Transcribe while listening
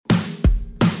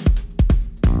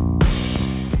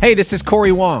Hey, this is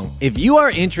Corey Wong. If you are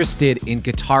interested in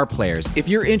guitar players, if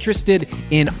you're interested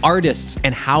in artists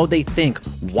and how they think,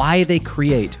 why they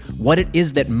create, what it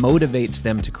is that motivates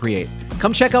them to create,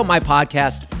 come check out my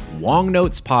podcast, Wong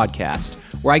Notes Podcast,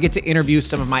 where I get to interview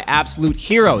some of my absolute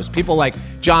heroes, people like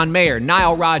John Mayer,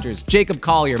 Nile Rodgers, Jacob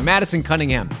Collier, Madison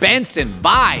Cunningham, Benson,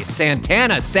 Vai,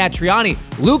 Santana, Satriani,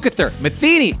 Lukather,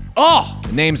 Matheny. Oh,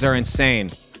 the names are insane.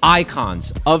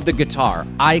 Icons of the guitar,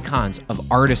 icons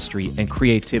of artistry and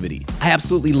creativity. I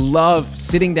absolutely love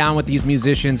sitting down with these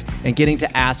musicians and getting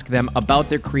to ask them about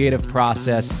their creative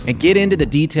process and get into the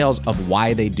details of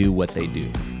why they do what they do.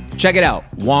 Check it out,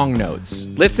 Wong Notes.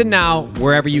 Listen now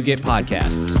wherever you get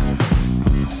podcasts.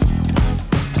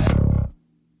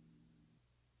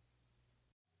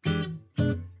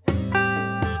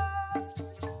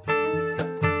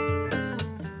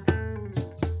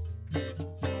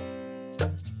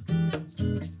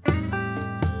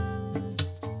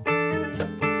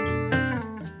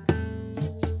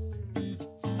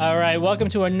 All right, welcome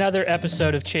to another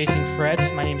episode of Chasing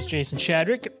Frets. My name is Jason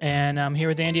Shadrick, and I'm here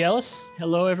with Andy Ellis.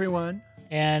 Hello, everyone.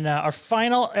 And our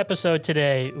final episode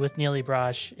today with Neely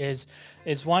Brosh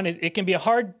is one. It can be a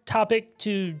hard topic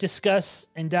to discuss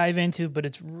and dive into, but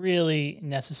it's really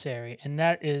necessary. And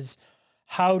that is,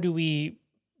 how do we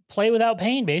play without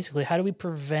pain? Basically, how do we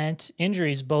prevent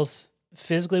injuries, both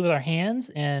physically with our hands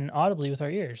and audibly with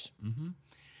our ears? Mm-hmm.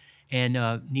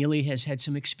 And Neely has had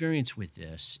some experience with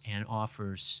this and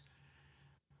offers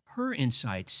her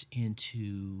insights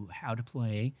into how to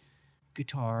play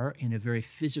guitar in a very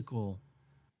physical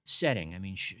setting. I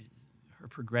mean, her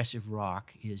progressive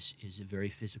rock is a very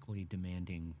physically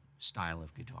demanding style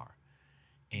of guitar.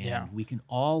 And we can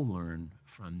all learn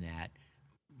from that,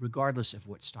 regardless of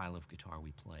what style of guitar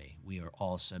we play. We are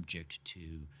all subject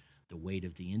to the weight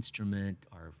of the instrument,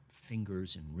 our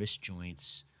fingers and wrist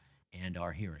joints, and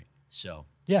our hearing. So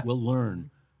we'll learn,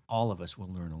 all of us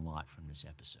will learn a lot from this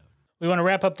episode. We want to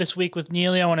wrap up this week with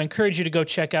Neely. I want to encourage you to go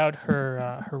check out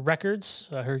her records,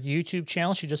 her YouTube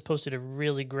channel. She just posted a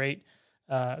really great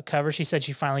cover. She said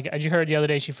she finally got, as you heard the other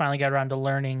day, she finally got around to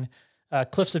learning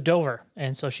Cliffs of Dover.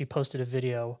 And so she posted a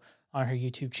video on her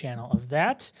YouTube channel of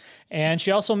that. And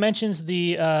she also mentions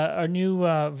a new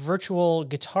virtual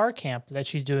guitar camp that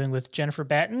she's doing with Jennifer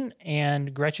Batten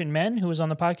and Gretchen Menn, who was on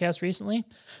the podcast recently.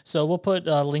 So we'll put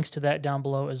links to that down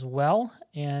below as well.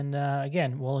 And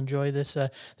again, we'll enjoy this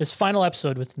final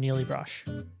episode with Neely Brosh.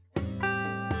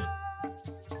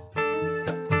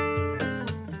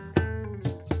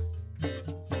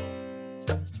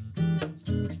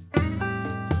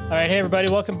 All right, hey everybody,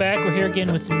 welcome back. We're here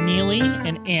again with Neely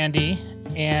and Andy,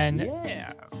 and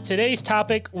today's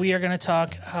topic we are going to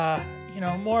talk,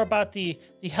 more about the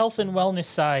health and wellness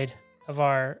side of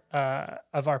our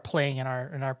playing in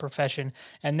our profession,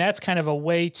 and that's kind of a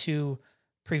way to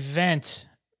prevent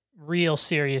real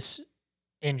serious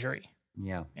injury.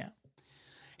 Yeah.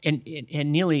 And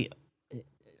Neely,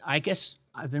 I guess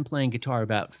I've been playing guitar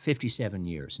about 57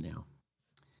 years now,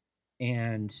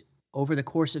 and over the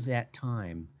course of that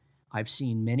time, I've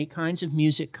seen many kinds of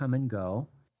music come and go.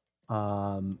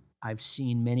 I've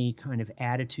seen many kind of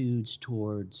attitudes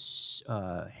towards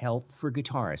health for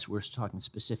guitarists. We're talking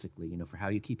specifically, for how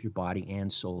you keep your body and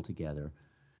soul together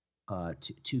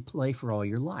to play for all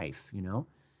your life,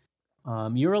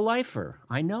 You're a lifer.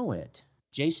 I know it.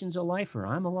 Jason's a lifer.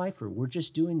 I'm a lifer. We're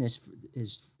just doing this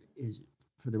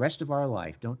for the rest of our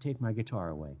life. Don't take my guitar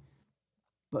away.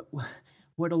 But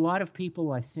what a lot of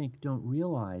people, I think, don't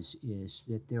realize is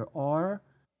that there are,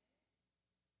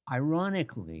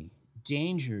 ironically,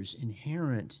 dangers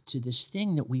inherent to this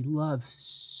thing that we love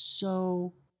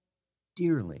so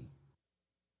dearly.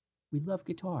 We love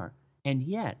guitar. And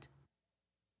yet,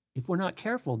 if we're not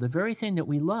careful, the very thing that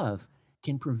we love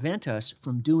can prevent us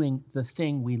from doing the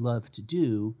thing we love to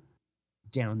do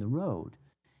down the road.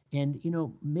 And,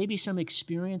 maybe some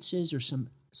experiences or some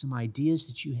ideas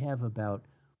that you have about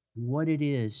what it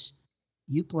is.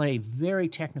 You play very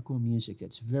technical music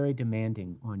that's very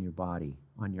demanding on your body,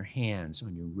 on your hands,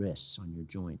 on your wrists, on your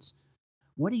joints.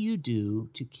 What do you do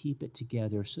to keep it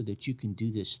together so that you can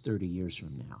do this 30 years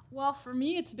from now? Well, for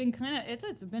me, it's been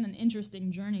it's been an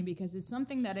interesting journey because it's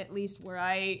something that at least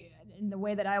in the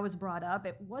way that I was brought up,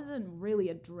 it wasn't really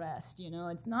addressed.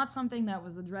 It's not something that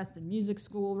was addressed in music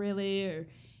school really, or,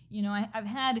 I've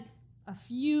had a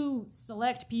few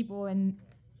select people in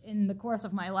the course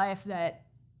of my life that,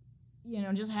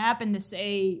 just happened to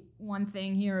say one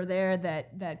thing here or there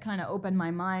that kind of opened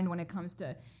my mind when it comes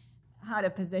to how to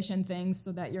position things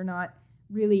so that you're not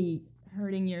really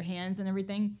hurting your hands and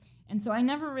everything. And so I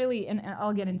never really, and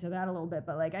I'll get into that a little bit,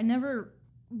 but I never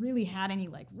really had any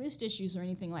wrist issues or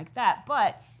anything like that.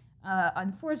 But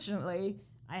Unfortunately,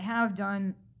 I have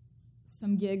done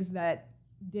some gigs that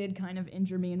did kind of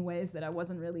injure me in ways that I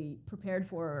wasn't really prepared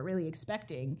for or really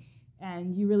expecting.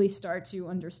 And you really start to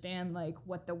understand like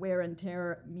what the wear and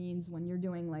tear means when you're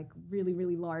doing like really,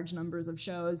 really large numbers of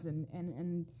shows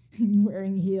and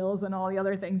wearing heels and all the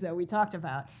other things that we talked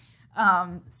about.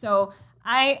 So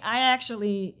I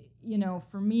actually,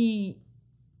 for me,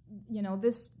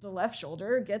 the left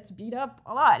shoulder gets beat up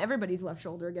a lot. Everybody's left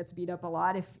shoulder gets beat up a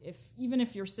lot. Even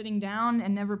if you're sitting down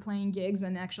and never playing gigs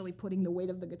and actually putting the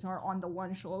weight of the guitar on the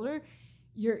one shoulder,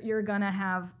 you're gonna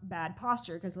have bad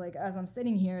posture. Because like as I'm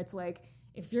sitting here, it's like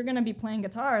if you're gonna be playing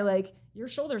guitar, like your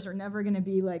shoulders are never gonna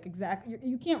be like exact.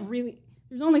 You can't really.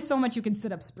 There's only so much you can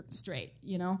sit up straight,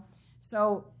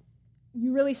 So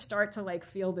you really start to like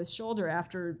feel this shoulder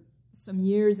after some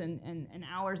years and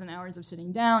hours and hours of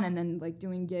sitting down and then like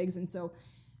doing gigs. And so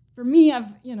for me,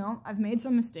 I've made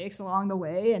some mistakes along the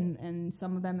way, and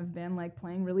some of them have been like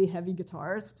playing really heavy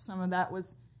guitars. Some of that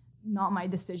was not my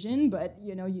decision, but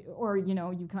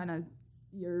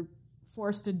you're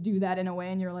forced to do that in a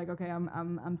way, and you're like, okay,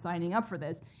 I'm signing up for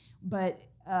this. But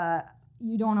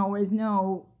you don't always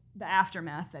know the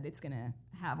aftermath that it's gonna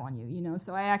have on you,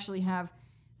 So I actually have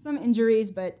some injuries,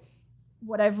 but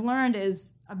what I've learned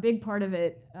is a big part of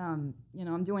it, I'm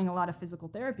doing a lot of physical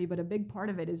therapy, but a big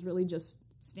part of it is really just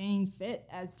staying fit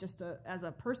as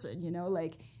a person,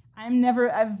 like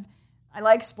I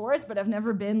like sports, but I've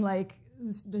never been like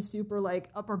the super like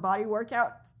upper body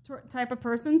workout type of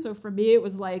person. So for me, it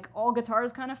was like all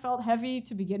guitars kind of felt heavy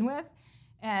to begin with.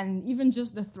 And even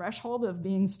just the threshold of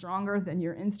being stronger than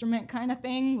your instrument kind of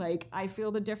thing, like I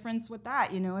feel the difference with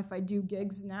that. If I do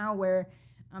gigs now where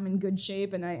I'm in good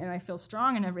shape and I feel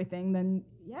strong and everything, then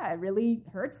yeah, it really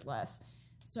hurts less.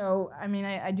 So, I mean,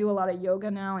 I do a lot of yoga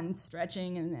now and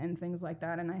stretching and things like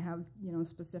that. And I have,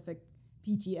 specific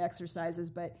PT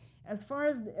exercises. But as far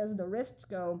as the wrists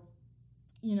go,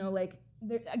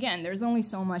 there's only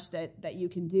so much that you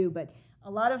can do. But a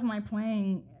lot of my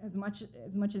playing, as much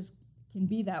as can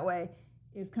be that way,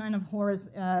 is kind of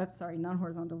not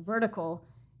horizontal, vertical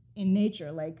in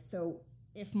nature. Like, so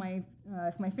if my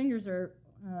fingers are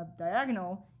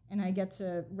diagonal and I get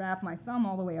to wrap my thumb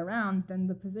all the way around, then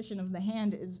the position of the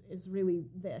hand is really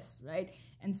this, right?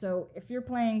 And so if you're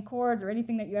playing chords or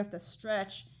anything that you have to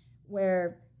stretch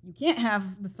where you can't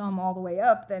have the thumb all the way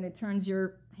up, then it turns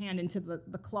your hand into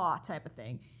the claw type of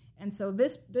thing. And so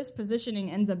this positioning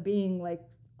ends up being like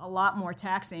a lot more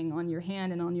taxing on your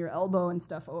hand and on your elbow and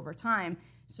stuff over time.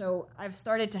 So I've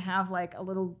started to have like a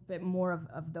little bit more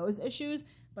of those issues,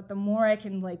 but the more I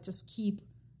can like just keep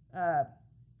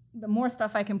the more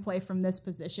stuff I can play from this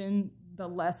position, the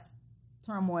less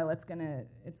turmoil it's gonna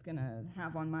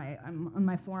have on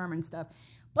my forearm and stuff.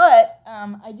 But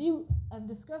I've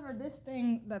discovered this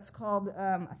thing that's called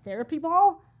a therapy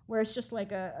ball, where it's just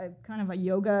like a kind of a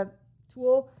yoga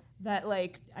tool that,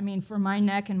 like, I mean, for my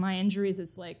neck and my injuries,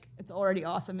 it's like it's already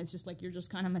awesome. It's just like you're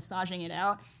just kind of massaging it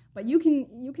out. But you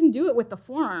can do it with the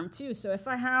forearm too. So if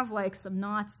I have like some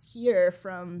knots here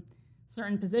from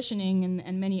certain positioning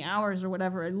and many hours or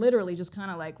whatever, I literally just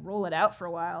kind of like roll it out for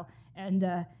a while. And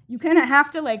you kind of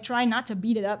have to like try not to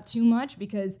beat it up too much,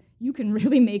 because you can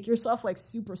really make yourself like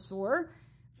super sore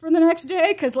for the next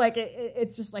day, because like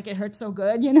it's just like it hurts so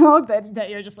good, that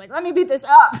you're just like, let me beat this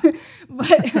up.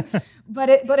 but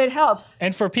it helps.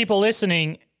 And for people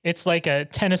listening, it's like a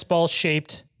tennis ball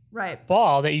shaped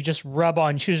ball that you just rub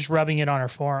on. She's just rubbing it on her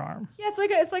forearm. Yeah,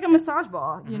 it's like a massage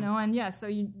ball, and yeah, so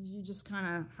you just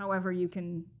kind of, however you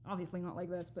can, obviously not like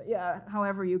this, but yeah,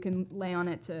 however you can lay on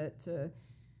it to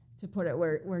put it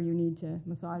where you need to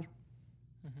massage.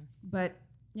 Mm-hmm. But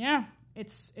yeah,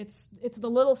 it's the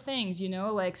little things,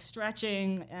 like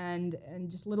stretching and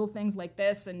just little things like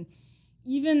this. And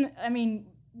even, I mean,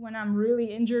 when I'm really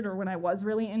injured, or when I was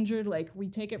really injured, like we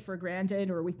take it for granted,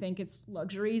 or we think it's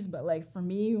luxuries. But like for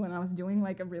me, when I was doing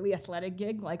like a really athletic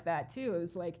gig like that too, it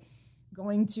was like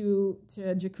going to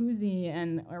a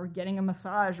jacuzzi or getting a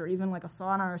massage, or even like a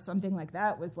sauna or something like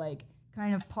that was like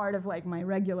kind of part of like my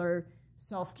regular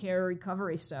self-care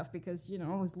recovery stuff, because,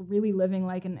 I was really living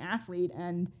like an athlete,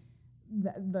 and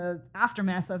the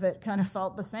aftermath of it kind of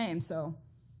felt the same. So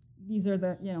these are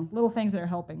the, little things that are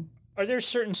helping. Are there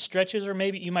certain stretches or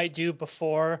maybe you might do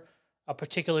before a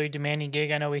particularly demanding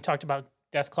gig? I know we talked about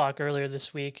Dethklok earlier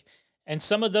this week, and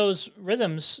some of those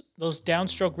rhythms, those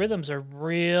downstroke rhythms, are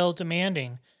real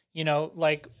demanding.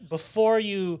 Like before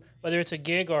you, whether it's a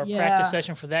gig or a practice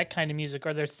session for that kind of music,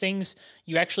 are there things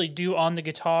you actually do on the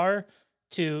guitar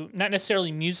to not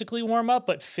necessarily musically warm up,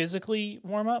 but physically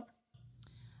warm up?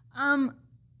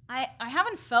 I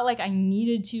haven't felt like I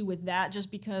needed to with that, just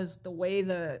because the way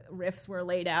the riffs were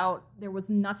laid out, there was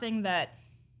nothing that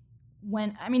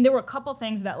there were a couple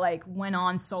things that like went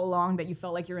on so long that you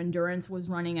felt like your endurance was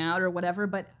running out or whatever,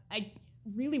 but I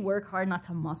really work hard not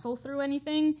to muscle through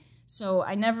anything. So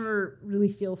I never really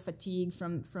feel fatigue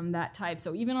from that type.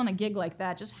 So even on a gig like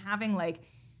that, just having like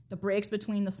the breaks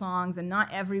between the songs and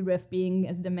not every riff being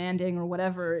as demanding or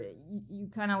whatever, you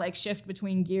kind of like shift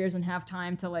between gears and have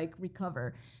time to like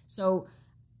recover. So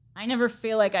I never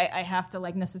feel like I have to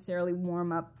like necessarily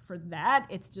warm up for that.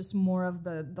 It's just more of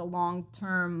the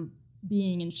long-term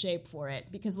being in shape for it.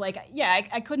 Because like, yeah,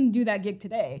 I couldn't do that gig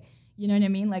today. You know what I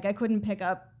mean? Like I couldn't pick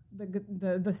up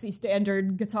the C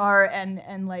standard guitar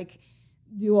and like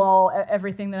do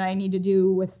everything that I need to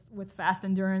do with fast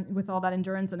endurance, with all that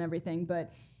endurance and everything.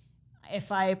 But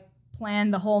if I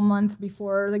plan the whole month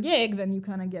before the gig, then you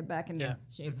kind of get back into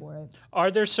shape for it.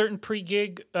 Are there certain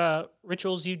pre-gig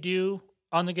rituals you do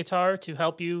on the guitar to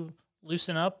help you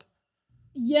loosen up?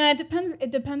 Yeah, it depends. It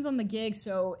depends on the gig.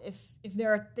 So if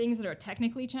there are things that are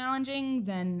technically challenging,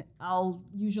 then I'll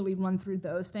usually run through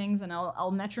those things and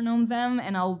I'll metronome them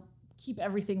and I'll keep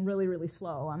everything really, really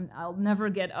slow. I'll never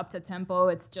get up to tempo.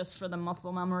 It's just for the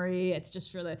muscle memory. It's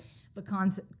just for the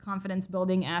confidence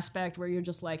building aspect where you're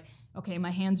just like, okay,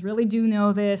 my hands really do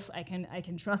know this. I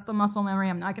can trust the muscle memory.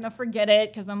 I'm not gonna forget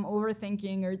it because I'm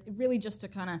overthinking, or really just to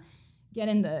kind of get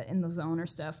in the zone or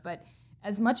stuff. But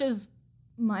as much as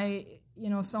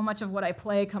so much of what I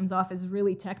play comes off as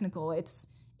really technical,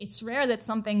 it's rare that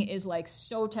something is like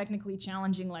so technically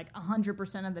challenging like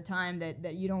 100% of the time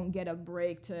that you don't get a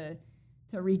break to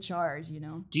recharge, you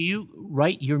know. Do you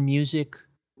write your music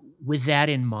with that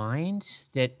in mind,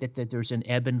 that there's an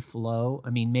ebb and flow?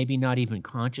 I mean, maybe not even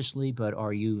consciously, but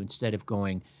are you, instead of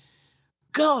going,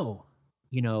 go,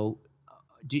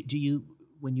 do you,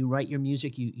 when you write your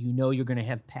music, you know you're going to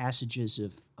have passages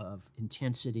of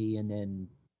intensity and then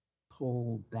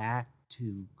pull back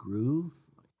to groove?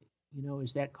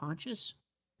 Is that conscious?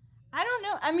 I don't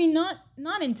know. I mean,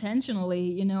 not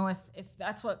intentionally. If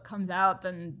that's what comes out,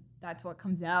 then that's what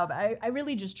comes out. But I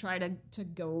really just try to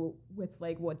go with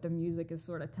like what the music is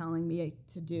sort of telling me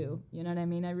to do. You know what I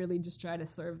mean? I really just try to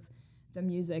serve the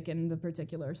music in the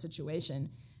particular situation.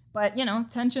 But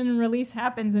tension and release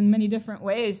happens in many different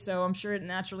ways, so I'm sure it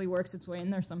naturally works its way in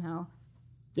there somehow.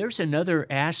 There's another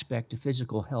aspect of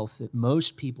physical health that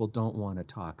most people don't want to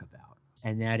talk about,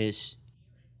 and that is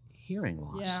hearing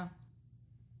loss. Yeah.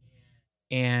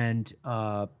 And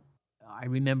I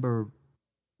remember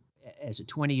as a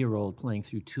 20-year-old playing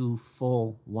through 2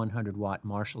 full 100-watt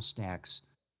Marshall stacks,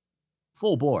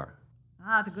 full bore.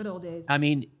 Ah, the good old days. I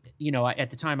mean, at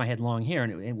the time I had long hair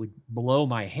and it would blow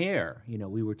my hair.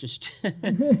 We were just,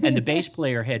 and the bass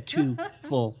player had 2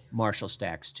 full Marshall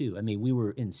stacks too. I mean, we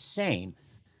were insane.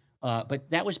 But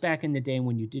that was back in the day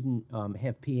when you didn't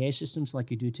have PA systems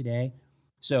like you do today.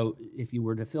 So if you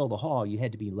were to fill the hall, you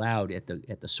had to be loud at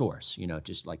the source,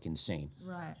 just like insane.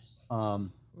 Right.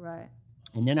 Right.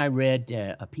 And then I read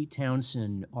a Pete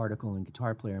Townsend article in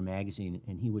Guitar Player magazine,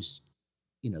 and he was,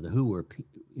 the Who were,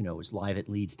 it was live at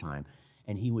Leeds time,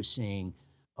 and he was saying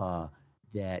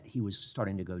that he was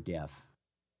starting to go deaf,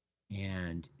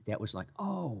 and that was like,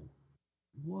 oh,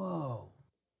 whoa,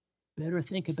 better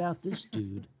think about this,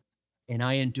 dude. And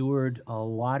I endured a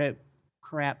lot of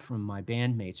crap from my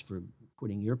bandmates for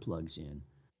putting earplugs in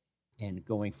and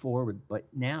going forward. But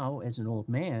now, as an old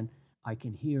man, I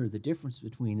can hear the difference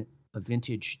between a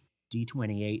vintage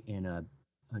D28 and a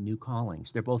new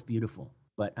Collings. They're both beautiful,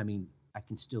 but I mean, I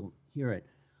can still hear it.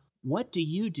 What do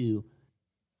you do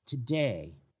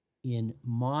today in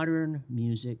modern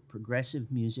music,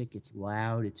 progressive music? It's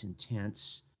loud, it's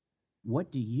intense.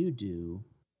 What do you do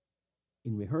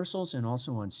in rehearsals and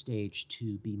also on stage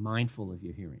to be mindful of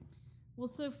your hearing? Well,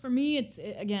 so for me,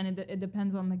 it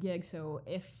depends on the gig. So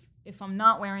if I'm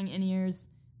not wearing in-ears,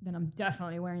 then I'm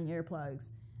definitely wearing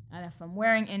earplugs. And if I'm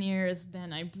wearing in-ears,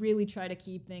 then I really try to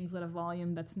keep things at a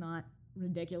volume that's not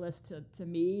ridiculous to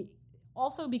me.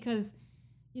 Also because,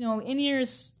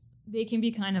 in-ears, they can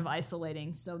be kind of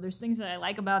isolating. So there's things that I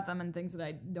like about them and things that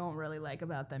I don't really like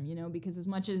about them, because as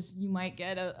much as you might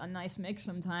get a nice mix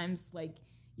sometimes, like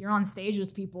you're on stage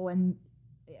with people and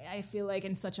I feel like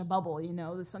in such a bubble,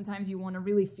 sometimes you want to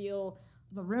really feel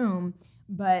the room,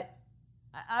 but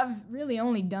I've really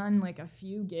only done like a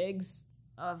few gigs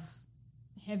of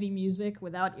heavy music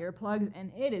without earplugs,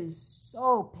 and it is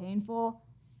so painful.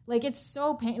 Like it's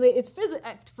so painful.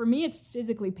 For me, it's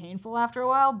physically painful after a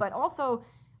while, but also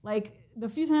like the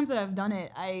few times that I've done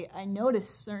it, I notice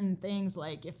certain things.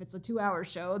 Like if it's a 2-hour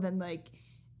show, then like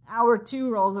hour 2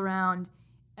 rolls around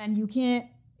and you can't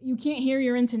you can't hear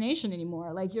your intonation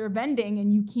anymore. Like you're bending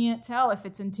and you can't tell if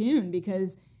it's in tune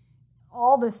because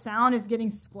all the sound is getting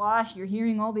squashed. You're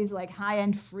hearing all these like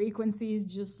high-end frequencies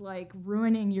just like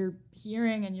ruining your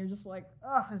hearing, and you're just like,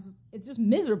 ugh, it's just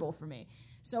miserable for me.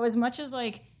 So as much as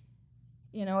like,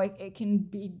 you know, it can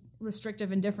be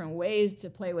restrictive in different ways to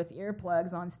play with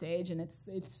earplugs on stage, and it's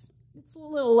a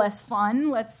little less fun.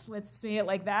 Let's say it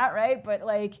like that, right? But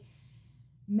like,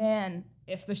 man,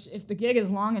 if the gig is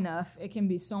long enough, it can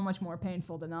be so much more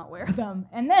painful to not wear them.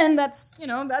 And then that's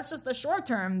just the short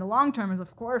term. The long term is,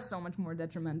 of course, so much more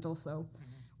detrimental. So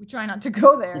we try not to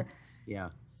go there. Yeah.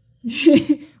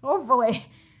 Hopefully.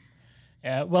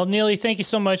 Yeah. Well, Neely, thank you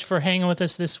so much for hanging with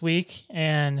us this week.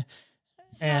 And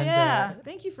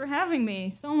thank you for having me.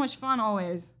 So much fun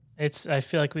always. I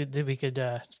feel like we could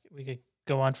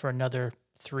go on for another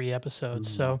 3 episodes.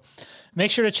 So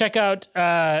make sure to check out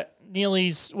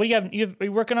Neely's. What do you have? Are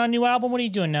you working on a new album? What are you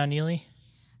doing now, Neely?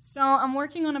 So I'm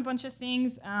working on a bunch of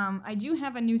things. I do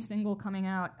have a new single coming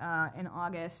out in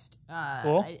August.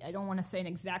 Cool. I don't want to say an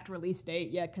exact release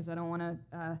date yet because I don't want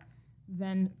to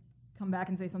then come back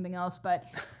and say something else. But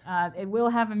it will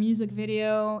have a music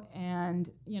video,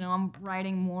 and I'm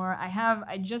writing more.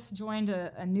 I just joined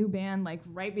a new band like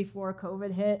right before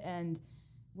COVID hit, and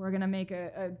we're gonna make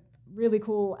a really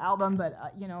cool album. But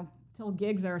till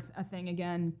gigs are a thing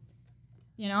again,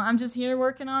 I'm just here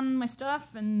working on my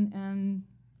stuff and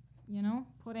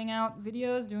putting out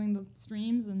videos, doing the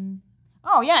streams, and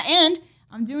and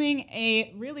I'm doing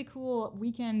a really cool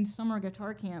weekend summer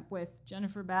guitar camp with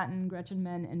Jennifer Batten, Gretchen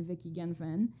Menn, and Vicky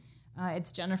Genfen.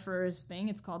 It's Jennifer's thing.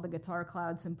 It's called the Guitar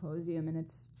Cloud Symposium, and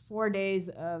it's 4 days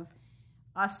of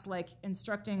us like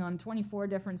instructing on 24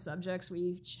 different subjects. We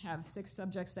each have 6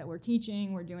 subjects that we're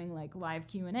teaching. We're doing like live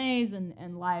Q&As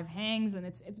and live hangs, and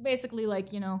it's basically like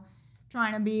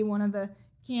trying to be one of the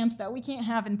camps that we can't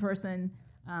have in person,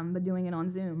 but doing it on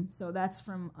Zoom. So that's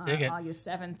from August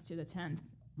 7th to the 10th.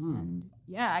 And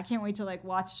I can't wait to like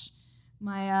watch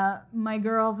my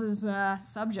girls'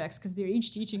 subjects, because they're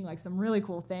each teaching like some really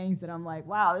cool things that I'm like,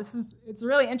 wow, it's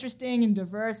really interesting and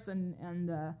diverse and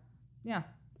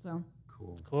so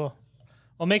cool.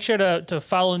 Well, make sure to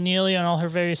follow Neely on all her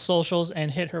various socials and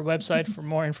hit her website for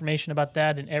more information about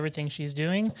that and everything she's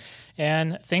doing.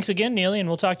 And thanks again, Neely, and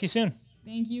we'll talk to you soon.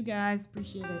 Thank you guys,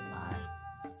 appreciate it. Bye.